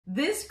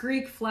This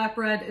Greek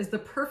flatbread is the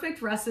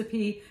perfect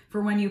recipe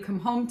for when you come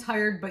home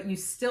tired, but you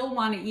still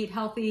want to eat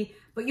healthy,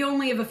 but you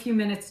only have a few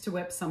minutes to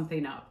whip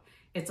something up.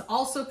 It's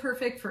also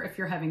perfect for if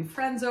you're having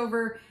friends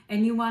over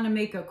and you want to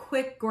make a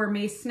quick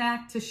gourmet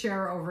snack to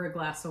share over a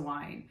glass of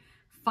wine.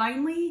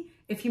 Finally,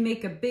 if you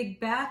make a big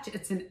batch,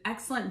 it's an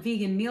excellent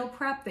vegan meal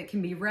prep that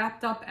can be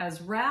wrapped up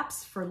as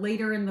wraps for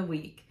later in the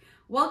week.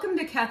 Welcome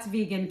to Kat's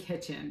Vegan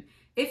Kitchen.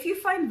 If you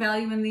find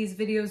value in these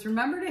videos,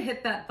 remember to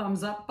hit that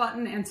thumbs up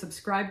button and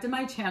subscribe to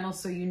my channel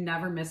so you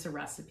never miss a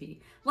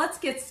recipe. Let's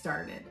get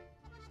started.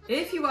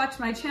 If you watch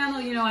my channel,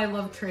 you know I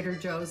love Trader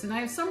Joe's, and I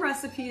have some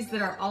recipes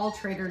that are all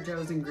Trader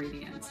Joe's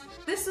ingredients.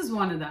 This is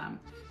one of them.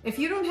 If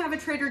you don't have a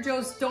Trader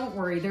Joe's, don't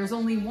worry. There's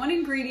only one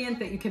ingredient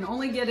that you can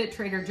only get at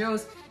Trader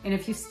Joe's, and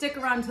if you stick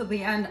around till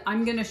the end,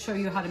 I'm gonna show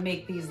you how to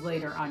make these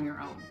later on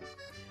your own.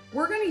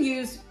 We're gonna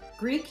use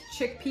Greek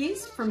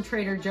chickpeas from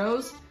Trader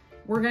Joe's.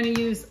 We're gonna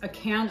use a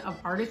can of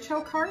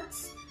artichoke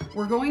hearts.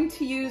 We're going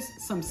to use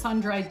some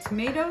sun-dried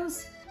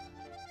tomatoes,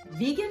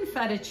 vegan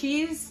feta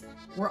cheese.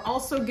 We're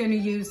also gonna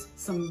use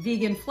some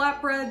vegan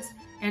flatbreads,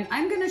 and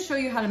I'm gonna show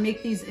you how to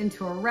make these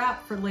into a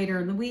wrap for later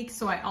in the week,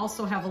 so I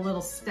also have a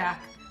little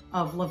stack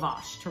of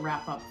lavash to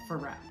wrap up for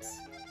wraps.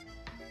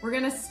 We're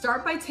gonna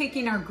start by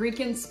taking our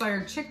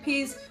Greek-inspired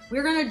chickpeas.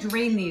 We're gonna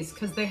drain these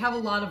because they have a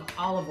lot of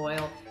olive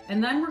oil,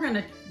 and then we're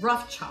gonna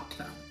rough chop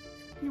them.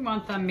 You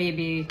want them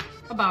maybe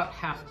about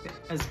half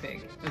as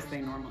big as they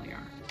normally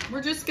are.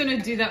 We're just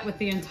gonna do that with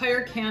the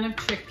entire can of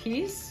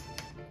chickpeas.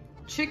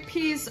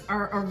 Chickpeas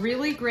are a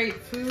really great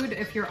food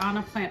if you're on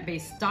a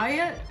plant-based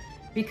diet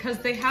because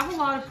they have a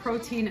lot of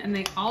protein and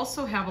they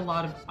also have a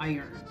lot of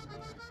iron.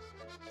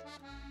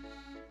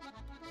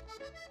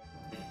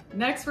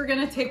 Next, we're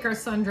gonna take our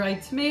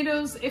sun-dried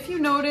tomatoes. If you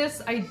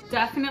notice, I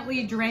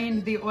definitely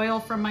drained the oil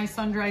from my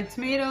sun-dried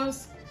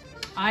tomatoes.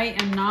 I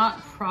am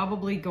not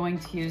probably going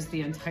to use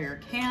the entire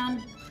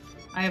can.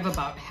 I have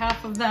about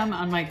half of them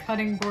on my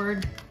cutting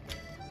board,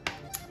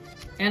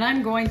 and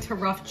I'm going to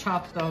rough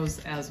chop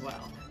those as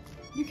well.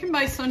 You can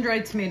buy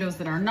sun-dried tomatoes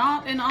that are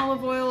not in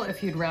olive oil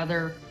if you'd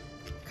rather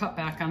cut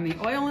back on the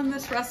oil in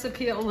this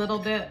recipe a little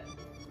bit.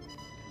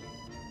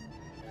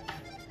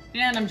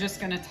 And I'm just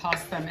gonna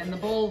toss them in the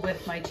bowl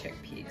with my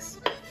chickpeas.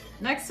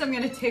 Next, I'm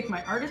gonna take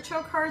my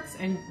artichoke hearts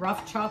and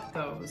rough chop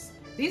those.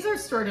 These are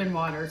stored in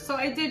water, so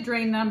I did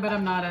drain them, but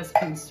I'm not as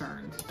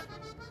concerned.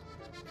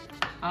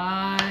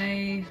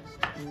 I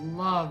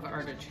love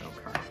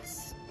artichoke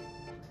hearts.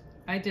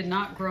 I did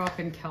not grow up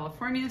in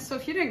California, so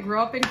if you didn't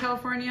grow up in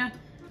California,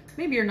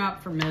 maybe you're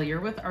not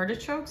familiar with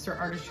artichokes or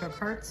artichoke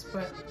hearts,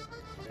 but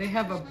they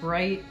have a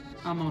bright,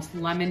 almost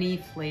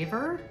lemony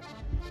flavor.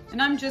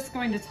 And I'm just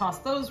going to toss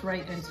those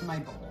right into my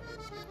bowl.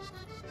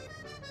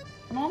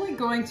 I'm only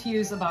going to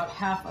use about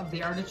half of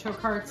the artichoke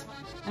hearts,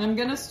 and I'm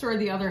gonna store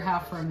the other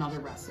half for another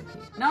recipe.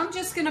 Now I'm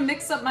just gonna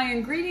mix up my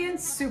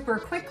ingredients super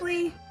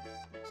quickly.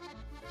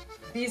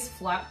 These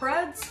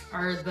flatbreads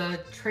are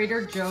the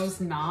Trader Joe's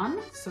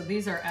naan. So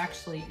these are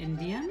actually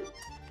Indian,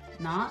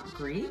 not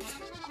Greek.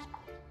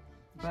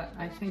 But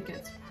I think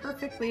it's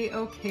perfectly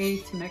okay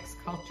to mix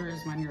cultures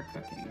when you're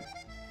cooking.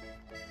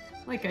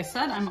 Like I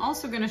said, I'm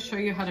also gonna show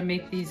you how to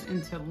make these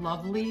into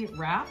lovely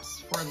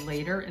wraps for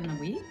later in the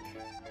week,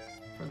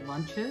 for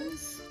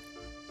lunches.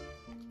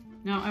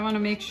 Now I wanna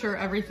make sure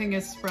everything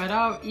is spread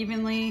out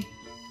evenly.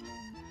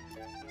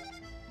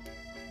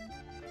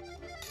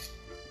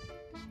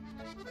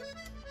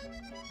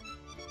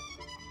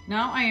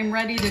 Now I am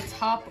ready to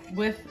top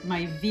with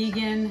my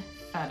vegan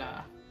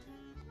feta.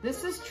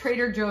 This is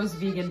Trader Joe's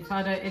vegan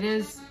feta. It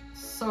is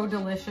so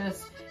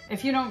delicious.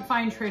 If you don't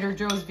find Trader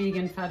Joe's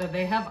vegan feta,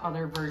 they have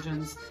other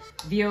versions.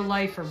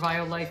 Violife or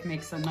Violife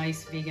makes a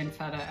nice vegan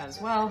feta as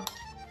well.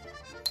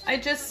 I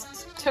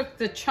just took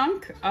the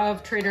chunk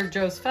of Trader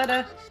Joe's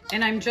feta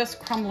and I'm just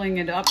crumbling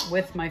it up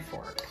with my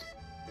fork.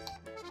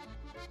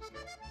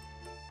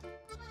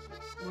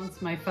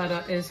 Once my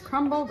feta is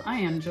crumbled, I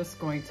am just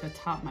going to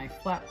top my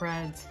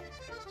flatbreads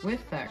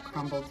with that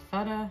crumbled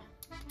feta.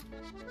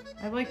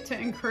 I like to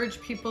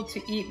encourage people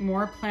to eat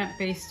more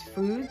plant-based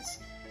foods,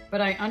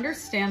 but I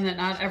understand that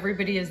not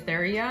everybody is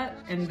there yet,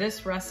 and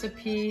this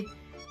recipe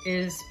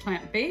is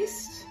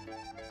plant-based.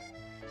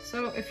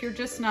 So if you're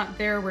just not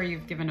there where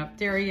you've given up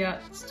dairy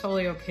yet, it's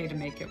totally okay to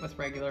make it with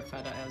regular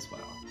feta as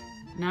well.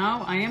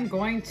 Now I am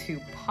going to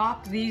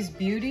pop these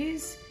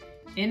beauties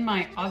in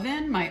my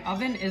oven. My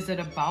oven is at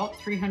about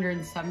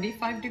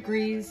 375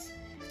 degrees,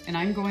 and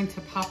I'm going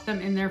to pop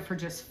them in there for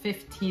just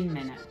 15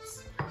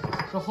 minutes.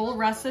 The whole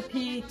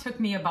recipe took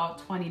me about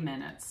 20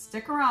 minutes.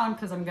 Stick around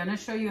because I'm gonna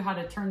show you how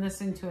to turn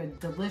this into a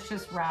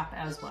delicious wrap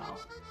as well.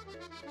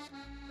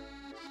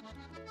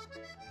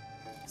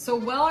 So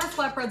while our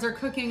flatbreads are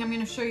cooking, I'm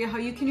gonna show you how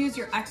you can use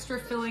your extra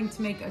filling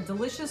to make a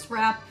delicious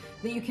wrap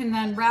that you can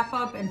then wrap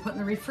up and put in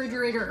the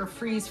refrigerator or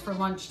freeze for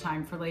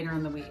lunchtime for later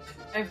in the week.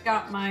 I've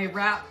got my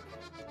wrap.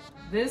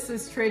 This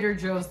is Trader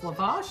Joe's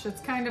lavash. It's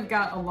kind of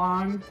got a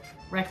long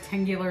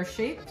rectangular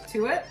shape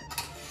to it.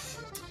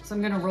 So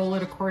I'm gonna roll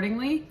it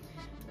accordingly.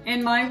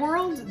 In my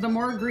world, the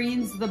more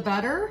greens, the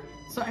better.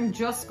 So I'm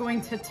just going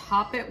to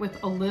top it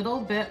with a little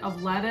bit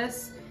of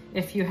lettuce.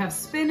 If you have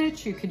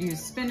spinach, you could use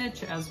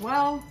spinach as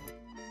well.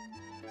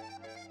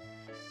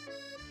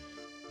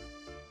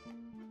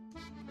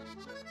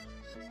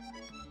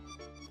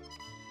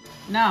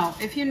 Now,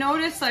 if you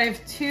notice, I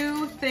have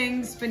two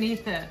things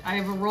beneath it. I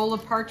have a roll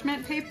of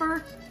parchment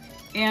paper,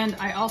 and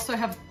I also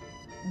have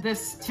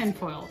this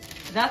tinfoil.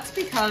 That's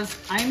because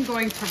I'm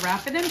going to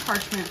wrap it in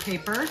parchment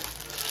paper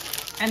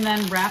and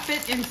then wrap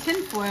it in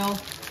tinfoil,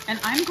 and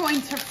I'm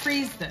going to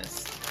freeze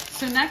this.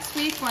 So next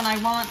week when I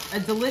want a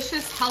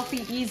delicious,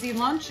 healthy, easy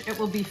lunch, it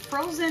will be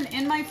frozen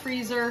in my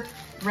freezer,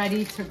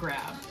 ready to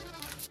grab.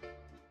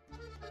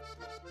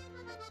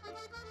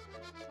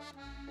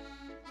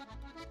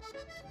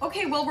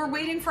 Okay, while we're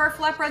waiting for our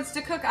flatbreads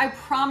to cook, I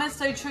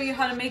promised I'd show you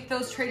how to make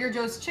those Trader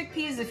Joe's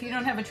chickpeas. If you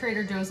don't have a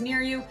Trader Joe's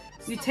near you,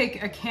 you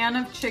take a can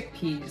of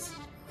chickpeas,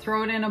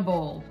 throw it in a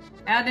bowl,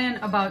 add in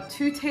about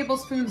 2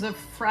 tablespoons of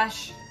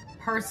fresh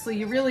parsley.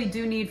 You really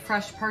do need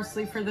fresh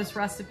parsley for this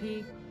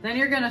recipe. Then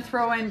you're gonna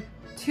throw in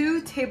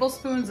 2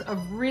 tablespoons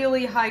of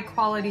really high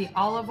quality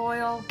olive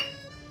oil.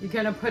 You're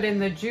gonna put in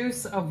the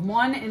juice of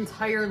 1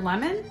 entire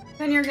lemon.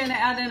 Then you're gonna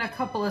add in a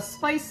couple of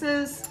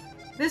spices.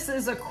 This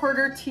is a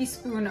 1/4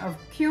 teaspoon of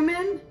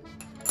cumin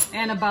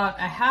and about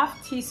a 1/2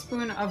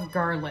 teaspoon of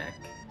garlic.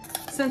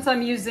 Since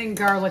I'm using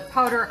garlic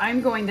powder,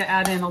 I'm going to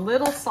add in a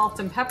little salt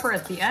and pepper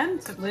at the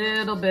end. A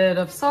little bit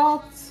of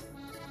salt,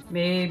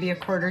 maybe a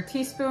 1/4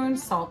 teaspoon,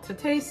 salt to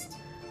taste,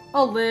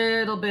 a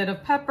little bit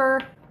of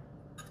pepper.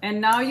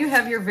 And now you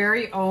have your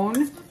very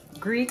own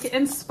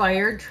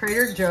Greek-inspired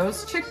Trader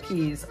Joe's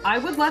chickpeas. I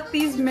would let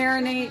these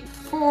marinate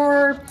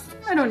for,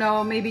 I don't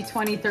know, maybe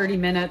 20-30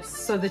 minutes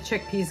so the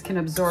chickpeas can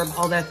absorb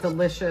all that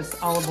delicious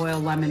olive oil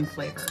lemon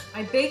flavor.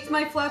 I baked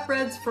my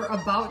flatbreads for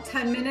about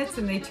 10 minutes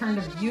and they turned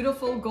a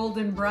beautiful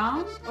golden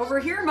brown. Over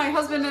here, my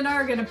husband and I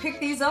are gonna pick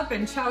these up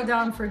and chow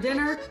down for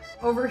dinner.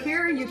 Over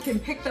here, you can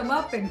pick them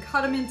up and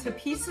cut them into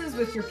pieces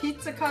with your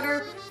pizza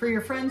cutter for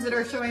your friends that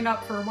are showing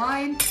up for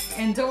wine.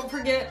 And don't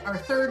forget our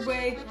third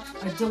way,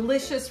 a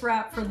delicious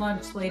wrap for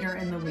lunch later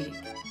in the week.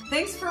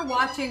 Thanks for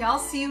watching. I'll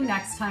see you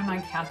next time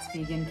on Kat's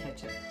Vegan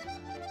Kitchen.